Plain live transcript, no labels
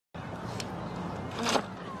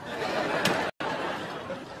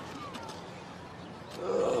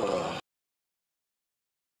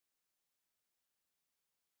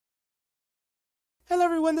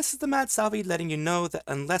everyone, this is the Mad Salvi letting you know that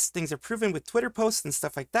unless things are proven with Twitter posts and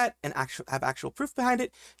stuff like that and have actual proof behind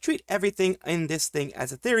it, treat everything in this thing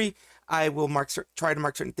as a theory. I will try to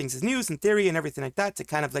mark certain things as news and theory and everything like that to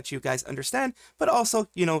kind of let you guys understand, but also,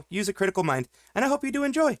 you know, use a critical mind. And I hope you do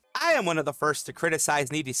enjoy. I am one of the first to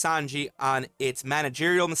criticize Nijisanji on its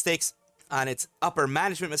managerial mistakes, on its upper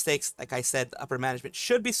management mistakes. Like I said, the upper management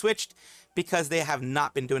should be switched because they have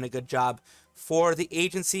not been doing a good job for the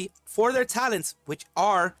agency, for their talents, which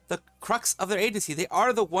are the crux of their agency. They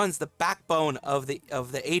are the ones, the backbone of the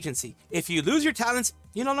agency. If you lose your talents,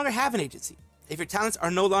 you no longer have an agency. If your talents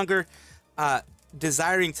are no longer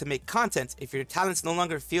desiring to make content, if your talents no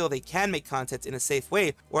longer feel they can make content in a safe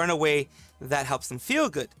way or in a way that helps them feel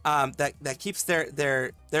good, that keeps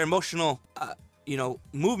their emotional you know,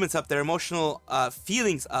 movements up, their emotional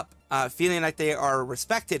feelings up, feeling like they are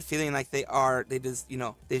respected, feeling like they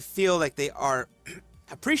feel like they are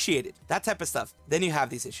appreciated, that type of stuff, then you have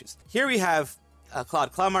these issues. Here we have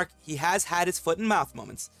Clawmark. He has had his foot and mouth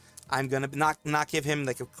moments. I'm gonna not give him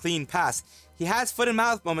like a clean pass. He has foot and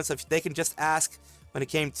mouth moments. If they can just ask when it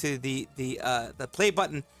came to the play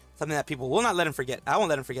button, something that people will not let him forget. I won't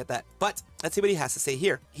let him forget that. But let's see what he has to say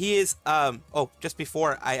here. He is oh, just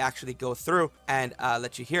before I actually go through and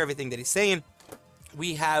let you hear everything that he's saying,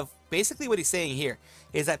 we have basically what he's saying here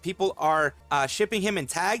is that people are shipping him in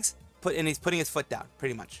tags, and he's putting his foot down,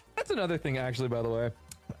 pretty much. That's another thing, actually, by the way.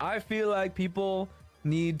 I feel like people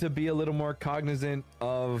need to be a little more cognizant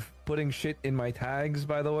of putting shit in my tags,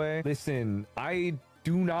 by the way. Listen, I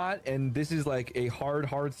do not, and this is like a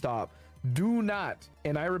hard stop, do not,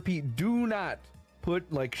 and I repeat, do not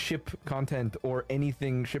put like ship content or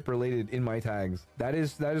anything ship related in my tags. That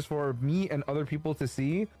is for me and other people to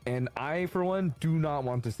see, and I, for one, do not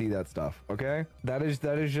want to see that stuff. Okay, that is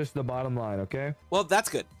just the bottom line. Okay, well, that's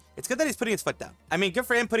good. It's good that he's putting his foot down. I mean, good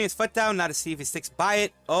for him putting his foot down, not to see if he sticks by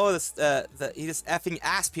it. Oh, he just effing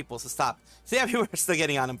asked people to stop. So yeah, people are still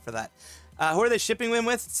getting on him for that. Who are they shipping him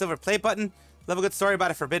with? Silver Play Button. Love a good story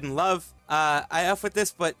about a forbidden love. I F with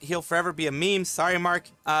this, but he'll forever be a meme. Sorry, Mark.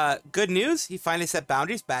 Good news. He finally set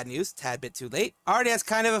boundaries. Bad news. Tad bit too late. Already has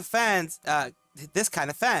kind of a fans. This kind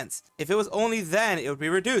of fans. If it was only then, it would be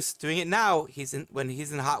reduced. Doing it now, when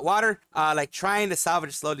he's in hot water, like trying to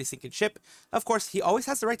salvage a slowly sinking ship. Of course, he always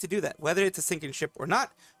has the right to do that, whether it's a sinking ship or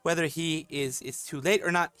not, whether it's too late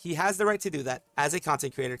or not. He has the right to do that as a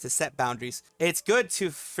content creator, to set boundaries. It's good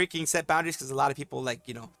to freaking set boundaries because a lot of people, like,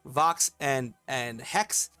 you know, Vox and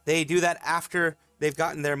Hex, they do that after they've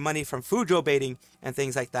gotten their money from Vshojo baiting and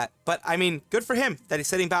things like that. But I mean, good for him that he's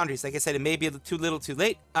setting boundaries. Like I said, it may be too little too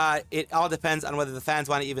late. It all depends on whether the fans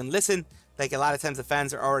want to even listen. Like, a lot of times the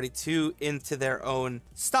fans are already too into their own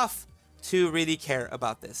stuff to really care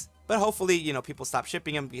about this. But hopefully, you know, people stop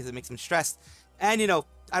shipping him because it makes them stressed. And, you know,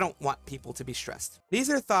 I don't want people to be stressed. These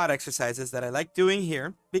are thought exercises that I like doing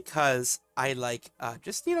here because I like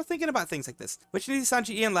just, you know, thinking about things like this. Which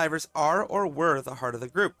Nijisanji livers are or were the heart of the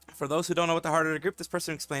group? For those who don't know what the heart of the group, this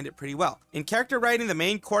person explained it pretty well. In character writing, the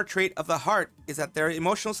main core trait of the heart is that they're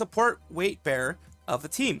emotional support weight bearer of the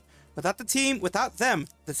team. Without them,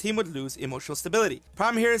 the team would lose emotional stability.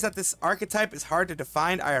 Problem here is that this archetype is hard to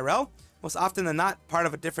define IRL. Most often than not, part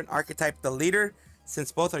of a different archetype, the leader,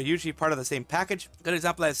 since both are usually part of the same package. A good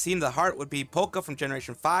example I've seen of the heart would be Polka from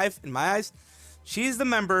Generation 5, in my eyes. She's the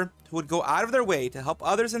member who would go out of their way to help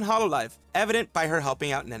others in Hololive, evident by her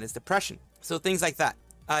helping out Nena's depression. So things like that.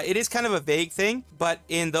 It is kind of a vague thing, but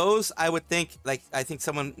in those, I would think, like, I think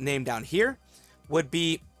someone named down here would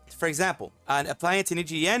be, for example, applying it to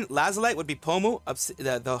NijiEN, Lazulite would be Pomu,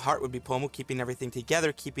 the heart would be Pomu, keeping everything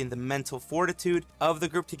together, keeping the mental fortitude of the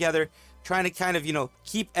group together, trying to kind of, you know,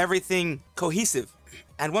 keep everything cohesive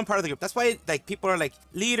and one part of the group. That's why, like, people are like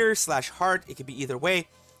leader / heart. It could be either way.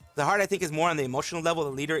 The heart, I think, is more on the emotional level.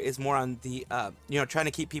 The leader is more on the, you know, trying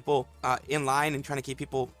to keep people in line and trying to keep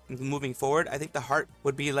people moving forward. I think the heart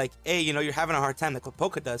would be like, hey, you know, you're having a hard time, like what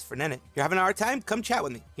Polka does for Nene. You're having a hard time? Come chat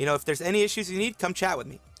with me. You know, if there's any issues you need, come chat with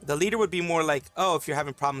me. The leader would be more like, oh, if you're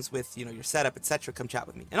having problems with, you know, your setup, etc., come chat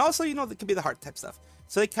with me. And also, you know, that could be the heart type stuff.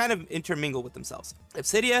 So they kind of intermingle with themselves.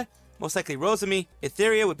 Obsidia, most likely Rosemi.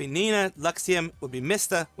 Etheria would be Nina. Luxium would be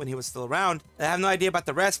Mista when he was still around. I have no idea about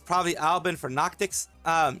the rest. Probably Albin for Noctix.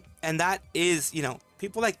 And that is, you know,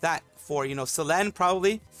 people like that. For, you know, Selene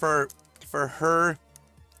probably for her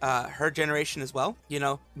generation as well. You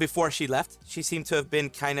know, before she left, she seemed to have been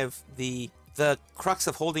kind of the crux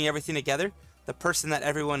of holding everything together. The person that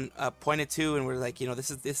everyone pointed to and were like, you know, this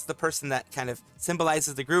is the person that kind of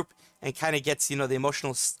symbolizes the group and kind of gets, you know, the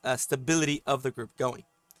emotional stability of the group going.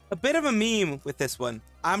 A bit of a meme with this one.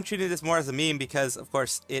 I'm treating this more as a meme because, of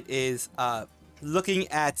course, it is looking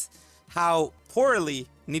at how poorly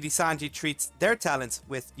Nijisanji treats their talents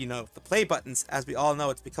with, you know, the play buttons. As we all know,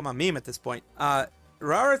 it's become a meme at this point.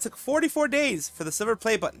 Raora took 44 days for the silver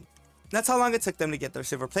play button. That's how long it took them to get their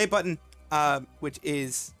silver play button, which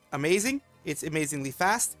is amazing. It's amazingly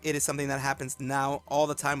fast. It is something that happens now all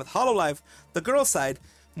the time with Hololive, the girl side,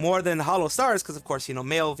 more than Holo Stars, because of course, you know,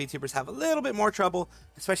 male VTubers have a little bit more trouble,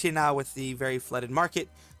 especially now with the very flooded market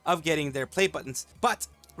of getting their play buttons. But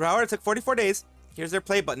Raora took 44 days. Here's their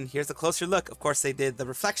play button. Here's a closer look. Of course, they did the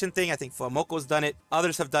reflection thing. I think Fuamoko's done it.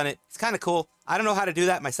 Others have done it. It's kind of cool. I don't know how to do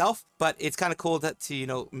that myself, but it's kind of cool to you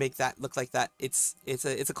know, make that look like that. It's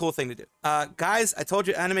a cool thing to do. Guys, I told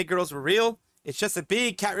you anime girls were real. It's just a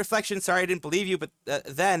big cat reflection. Sorry, I didn't believe you, but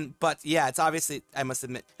yeah, it's obviously, I must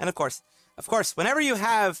admit. And of course, whenever you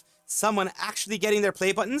have someone actually getting their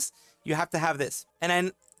play buttons, you have to have this. And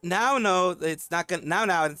I now know that it's not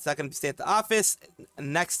gonna stay at the office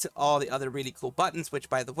next to all the other really cool buttons, which,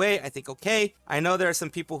 by the way, I think okay. I know there are some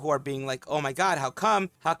people who are being like, oh my god, how come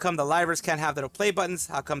the livers can't have their play buttons?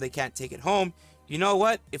 How come they can't take it home? You know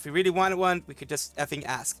what? If we really wanted one, we could just effing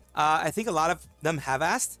ask. I think a lot of them have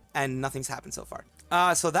asked, and nothing's happened so far.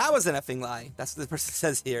 So that was an effing lie. That's what the person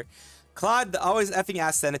says here. Claude, the always effing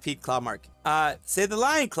ask centipede, Clawmark. Say the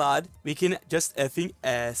line, Claude. We can just effing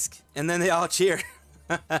ask. And then they all cheer.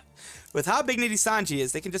 With how big Nijisanji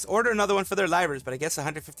is, they can just order another one for their livers, but I guess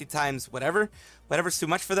 150 times whatever's too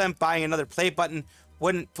much for them. Buying another play button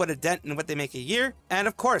wouldn't put a dent in what they make a year. And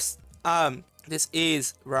of course, this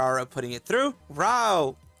is Raora putting it through.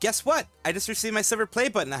 Rao, guess what? I just received my silver play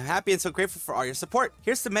button. I'm happy and so grateful for all your support.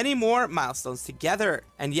 Here's to many more milestones together.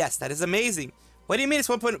 And yes, that is amazing. What do you mean it's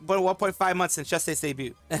 1.5 months since Just Day's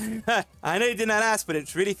debut? I know you did not ask, but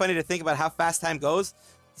it's really funny to think about how fast time goes.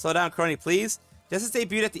 Slow down, Crony, please. Just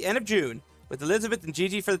debuted at the end of June, with Elizabeth and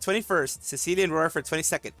Gigi for the 21st, Cecilia and Raora for the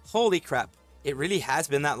 22nd. Holy crap. It really has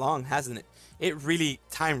been that long, hasn't it?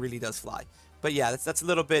 Time really does fly. But yeah, that's a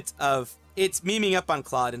little bit of, it's memeing up on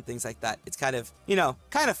Claude and things like that. It's kind of, you know,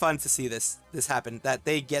 kind of fun to see this happen, that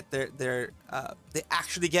they get they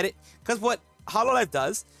actually get it. Because what Hololive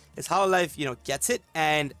does is Hololive, you know, gets it,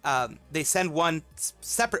 and they send one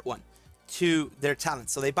separate one to their talent.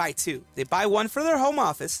 So they buy two. They buy one for their home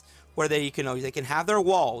office, where they can have their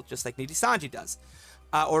wall, just like Nijisanji does,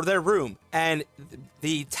 or their room, and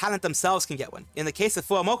the talent themselves can get one. In the case of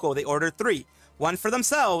Fuamoko, they ordered three. One for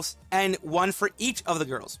themselves, and one for each of the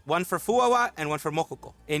girls. One for Fuawa, and one for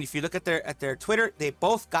Mokoko. And if you look at their Twitter, they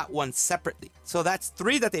both got one separately. So that's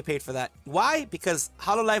three that they paid for that. Why? Because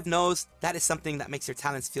Hololive knows that is something that makes your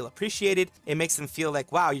talents feel appreciated. It makes them feel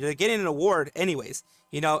like, wow, you're getting an award anyways.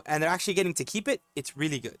 You know, and they're actually getting to keep it. It's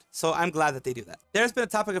really good. So I'm glad that they do that. There's been a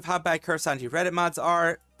topic of how bad Kurosanji Reddit mods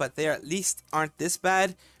are, but they at least aren't this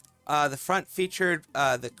bad. The front featured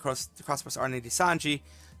the crossbars are Nijisanji.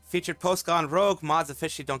 Featured post gone rogue. Mods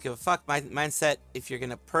officially don't give a fuck. My mindset, if you're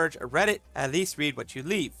gonna purge a Reddit, at least read what you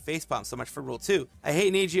leave. Facepalm, so much for rule 2. I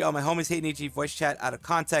hate Niji. All my homies hate Niji. Voice chat out of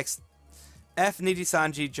context. F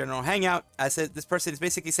Nijisanji general hangout. I said this person is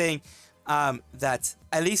basically saying that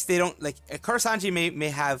at least they don't, like, Kurosanji may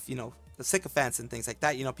have, you know, the sycophants and things like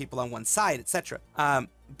that, you know, people on one side, etc.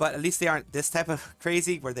 But at least they aren't this type of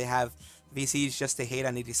crazy where they have VCs just to hate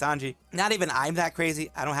on Nijisanji. Not even I'm that crazy.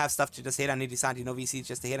 I don't have stuff to just hate on Nijisanji. No VCs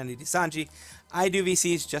just to hate on Nijisanji. I do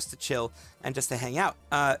VCs just to chill and just to hang out.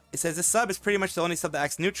 It says this sub is pretty much the only sub that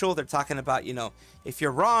acts neutral. They're talking about, you know, if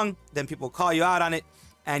you're wrong, then people will call you out on it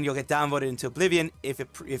and you'll get downvoted into oblivion.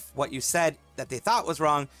 If what you said that they thought was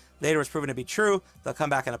wrong later was proven to be true, they'll come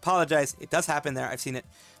back and apologize. It does happen there. I've seen it.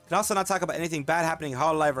 Can also not talk about anything bad happening in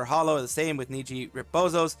Hololive or Holo. The same with Niji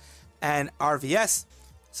Ripbozos and RVS.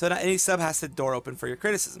 So not any sub has the door open for your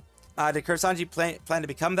criticism. Did Kurosanji plan to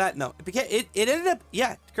become that? No. It ended up,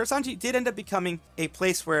 yeah, Kurosanji did end up becoming a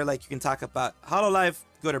place where, like, you can talk about Hololive,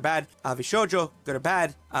 good or bad, Vshojo, good or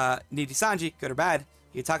bad, Nijisanji, good or bad.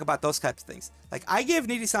 You talk about those types of things. Like, I give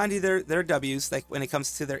Nijisanji their W's, like, when it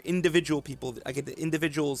comes to their individual people. I give the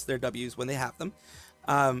individuals their W's when they have them,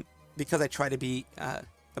 because I try to be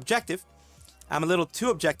objective. I'm a little too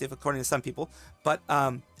objective, according to some people, but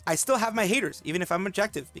I still have my haters, even if I'm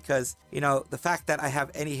objective, because, you know, the fact that I have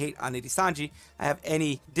any hate on Nijisanji, I have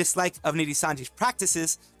any dislike of Nijisanji's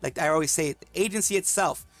practices, like I always say, the agency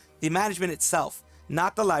itself, the management itself,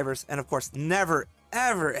 not the livers, and of course, never,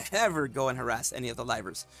 ever, ever go and harass any of the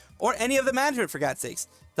livers, or any of the management, for God's sakes.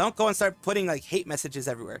 Don't go and start putting, like, hate messages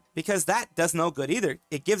everywhere, because that does no good either.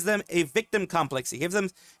 It gives them a victim complex. It gives them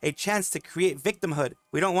a chance to create victimhood.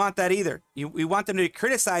 We don't want that either. We want them to be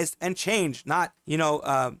criticized and change, not, you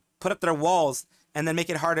know, put up their walls and then make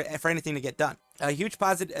it harder for anything to get done. A huge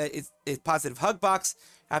positive is positive hug box.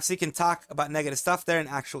 Perhaps you can talk about negative stuff there and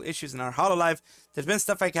actual issues in our Hololive. There's been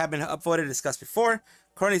stuff like have been upvoted and discussed before.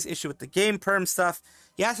 Corny's issue with the game perm stuff.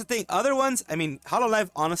 Yeah, that's the thing. Other ones, I mean, Hololive,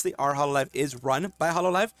 honestly, our Hololive is run by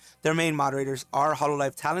Hololive. Their main moderators are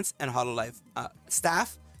Hololive talents and Hololive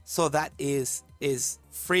staff. So that is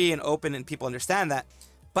free and open and people understand that.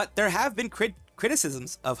 But there have been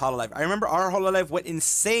criticisms of Hololive. I remember our Hololive went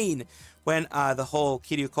insane when the whole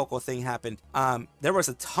Kiryu Koko thing happened. There was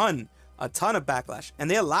a ton of backlash,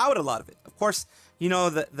 and they allowed a lot of it. Of course, you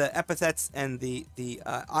know, the epithets and the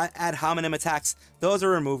ad hominem attacks, those are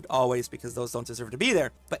removed always because those don't deserve to be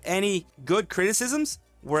there. But any good criticisms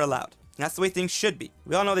were allowed. And that's the way things should be.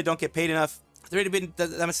 We all know they don't get paid enough. There's already been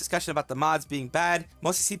that much discussion about the mods being bad.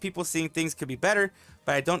 Mostly see people seeing things could be better,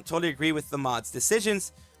 but I don't totally agree with the mods'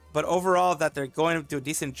 decisions. But overall, that they're going to do a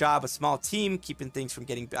decent job, a small team, keeping things from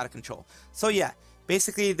getting out of control. So yeah,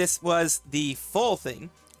 basically this was the full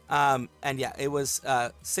thing. And yeah, it was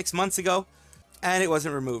 6 months ago, and it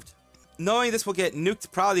wasn't removed. Knowing this will get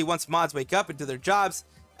nuked probably once mods wake up and do their jobs,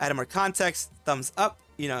 add more context, thumbs up.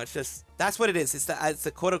 You know, it's just, that's what it is. It's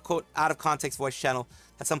the quote-unquote out-of-context voice channel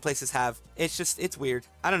that some places have. It's just, it's weird.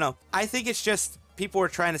 I don't know. I think it's just people are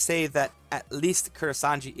trying to say that at least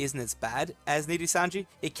Kurosanji isn't as bad as Nijisanji.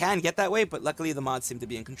 It can get that way, but luckily the mods seem to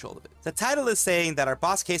be in control of it. The title is saying that our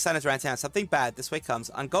boss Kson is ranting on something bad this way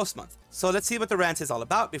comes on Ghost Month. So let's see what the rant is all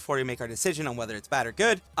about before we make our decision on whether it's bad or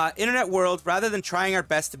good. Internet world, rather than trying our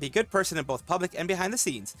best to be a good person in both public and behind the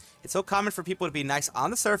scenes, it's so common for people to be nice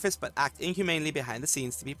on the surface but act inhumanely behind the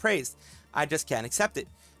scenes to be praised. I just can't accept it.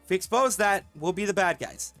 If we expose that, we'll be the bad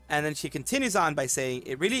guys. And then she continues on by saying,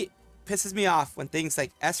 it really pisses me off when things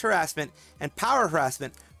like harassment and power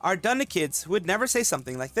harassment are done to kids who would never say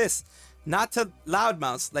something like this. Not to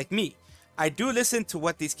loudmouths like me. I do listen to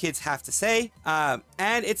what these kids have to say,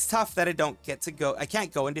 and it's tough that I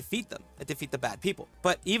can't go and defeat them, defeat the bad people.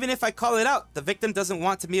 But even if I call it out, the victim doesn't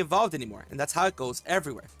want to be involved anymore, and that's how it goes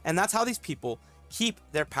everywhere. And that's how these people keep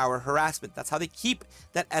their power harassment. That's how they keep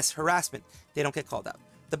that harassment. They don't get called out.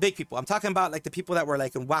 The big people. I'm talking about like the people that were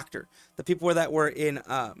like in Wachter, the people that were in,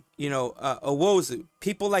 Owozu,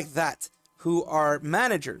 people like that who are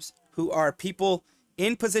managers, who are people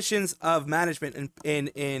in positions of management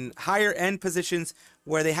and in higher end positions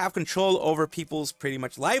where they have control over people's pretty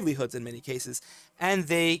much livelihoods in many cases, and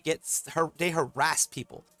they harass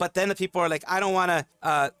people. But then the people are like, I don't want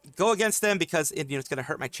to go against them because it's going to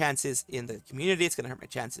hurt my chances in the community. It's going to hurt my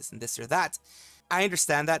chances in this or that. I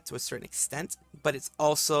understand that to a certain extent, but it's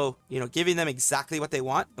also, giving them exactly what they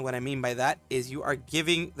want. And what I mean by that is you are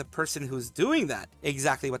giving the person who's doing that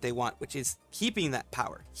exactly what they want, which is keeping that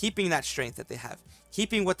power, keeping that strength that they have,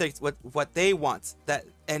 keeping what they want.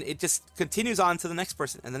 And it just continues on to the next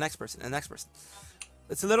person and the next person and the next person.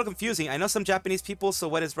 It's a little confusing. I know some Japanese people, so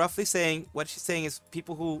what she's saying is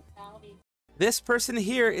people who... This person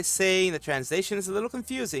here is saying the translation is a little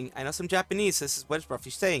confusing. I know some Japanese, so this is what it's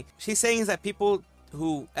roughly saying. She's saying is that people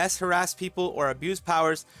who harass people or abuse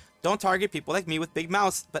powers don't target people like me with big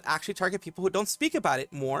mouths, but actually target people who don't speak about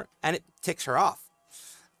it more, and it ticks her off.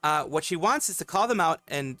 What she wants is to call them out,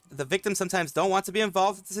 and the victims sometimes don't want to be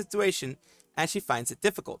involved with the situation, and she finds it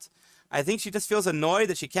difficult. I think she just feels annoyed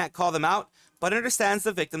that she can't call them out, but understands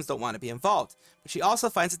the victims don't want to be involved. But she also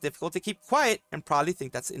finds it difficult to keep quiet and probably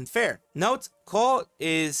think that's unfair. Note, ko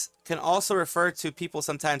can also refer to people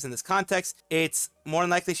sometimes in this context. It's more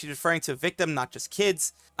than likely she's referring to a victim, not just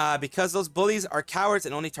kids, because those bullies are cowards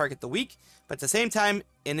and only target the weak. But at the same time,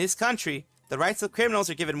 in this country, the rights of criminals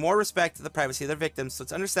are given more respect to the privacy of their victims, so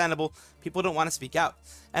it's understandable people don't want to speak out.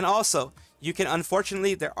 And also,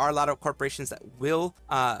 unfortunately, there are a lot of corporations that will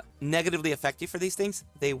negatively affect you for these things.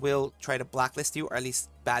 They will try to blacklist you or at least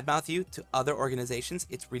badmouth you to other organizations.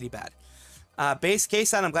 It's really bad. Base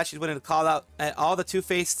Kson, I'm glad she's willing to call out all the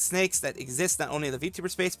two-faced snakes that exist, not only in the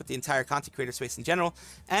VTuber space, but the entire content creator space in general.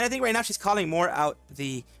 And I think right now she's calling more out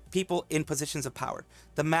the people in positions of power,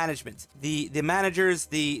 the management, the managers,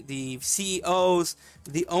 the CEOs,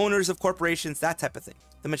 the owners of corporations, that type of thing.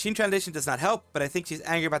 The machine translation does not help, but I think she's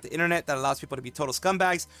angry about the internet that allows people to be total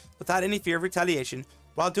scumbags without any fear of retaliation,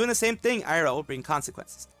 while doing the same thing. IRL will bring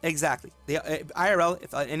consequences. Exactly. The IRL,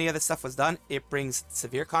 if any other stuff was done, it brings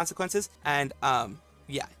severe consequences. And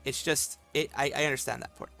yeah, it's just, I understand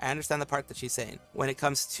that part. I understand the part that she's saying. When it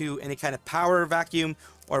comes to any kind of power vacuum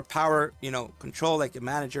or power, control, like a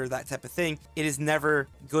manager, that type of thing, it is never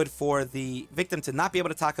good for the victim to not be able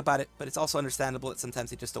to talk about it, but it's also understandable that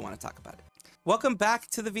sometimes they just don't want to talk about it. Welcome back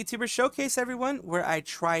to the VTuber Showcase, everyone, where I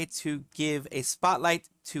try to give a spotlight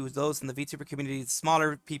to those in the VTuber community, the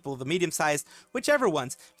smaller people, the medium-sized, whichever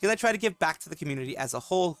ones, because I try to give back to the community as a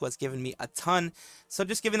whole, who has given me a ton. So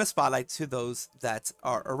just giving a spotlight to those that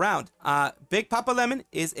are around. Big Papa Lemon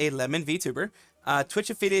is a Lemon VTuber.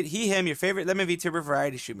 Twitch affiliate, he, him, your favorite Lemon VTuber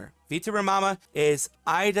variety streamer. VTuber Mama is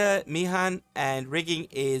Ida Mihan, and rigging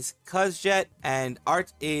is Cuzjet, and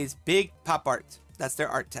art is Big Pop Art. That's their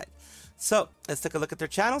art tag. So let's take a look at their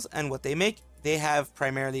channels and what they make. They have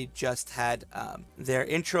primarily just had their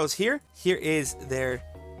intros here. Here is their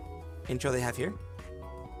intro they have here.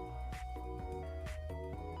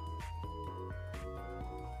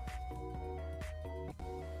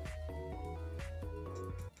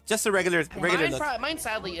 Just a regular look. Mine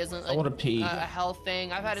sadly isn't I want to pee. a health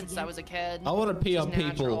thing. I've had it since I was a kid. I want to pee on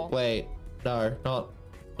natural. people. Wait, no.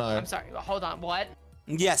 I'm sorry. Hold on. What?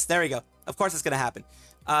 Yes, there we go. Of course it's gonna happen.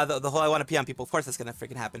 The whole I want to pee on people. Of course that's gonna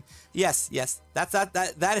freaking happen. Yes. That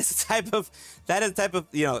is the type of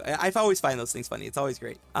you know. I always find those things funny. It's always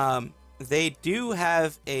great. They do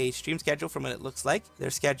have a stream schedule from what it looks like.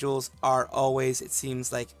 Their schedules are always, it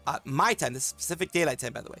seems like, my time. This is Pacific Daylight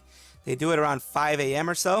Time, by the way. They do it around 5 a.m.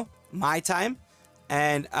 or so, my time,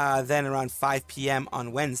 and then around 5 p.m.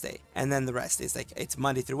 on Wednesday. And then the rest is like, it's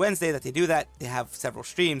Monday through Wednesday that they do that. They have several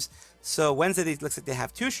streams. So Wednesday, it looks like they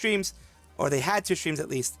have 2 streams, or they had 2 streams at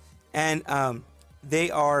least. And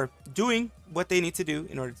they are doing what they need to do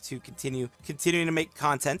in order to continuing to make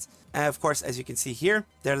content. And of course, as you can see here,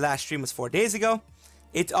 their last stream was 4 days ago.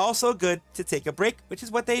 It's also good to take a break, which is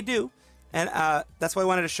what they do. And that's why I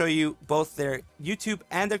wanted to show you both their YouTube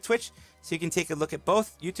and their Twitch, so you can take a look at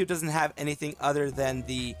both. YouTube doesn't have anything other than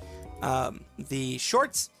the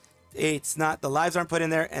shorts. It's not, the lives aren't put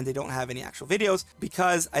in there, and they don't have any actual videos,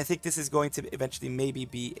 because I think this is going to eventually maybe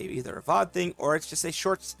be either a VOD thing, or it's just a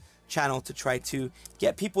shorts channel to try to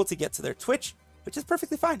get people to get to their Twitch, which is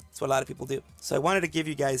perfectly fine. That's what a lot of people do. So I wanted to give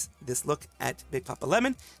you guys this look at Big Papa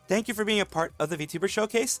Lemon. Thank you for being a part of the VTuber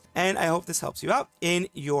Showcase, and I hope this helps you out in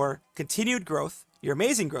your continued growth, your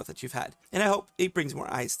amazing growth that you've had, and I hope it brings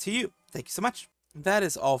more eyes to you. Thank you so much. That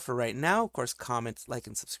is all for right now. Of course, comment, like,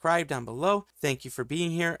 and subscribe down below. Thank you for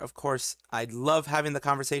being here. Of course, I love having the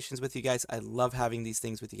conversations with you guys. I love having these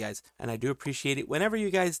things with you guys, and I do appreciate it whenever you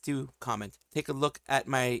guys do comment. Take a look at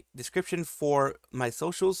my description for my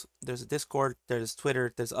socials. There's a Discord, there's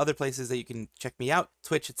Twitter, there's other places that you can check me out,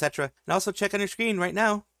 Twitch, etc. And also check on your screen right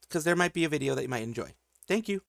now, because there might be a video that you might enjoy. Thank you.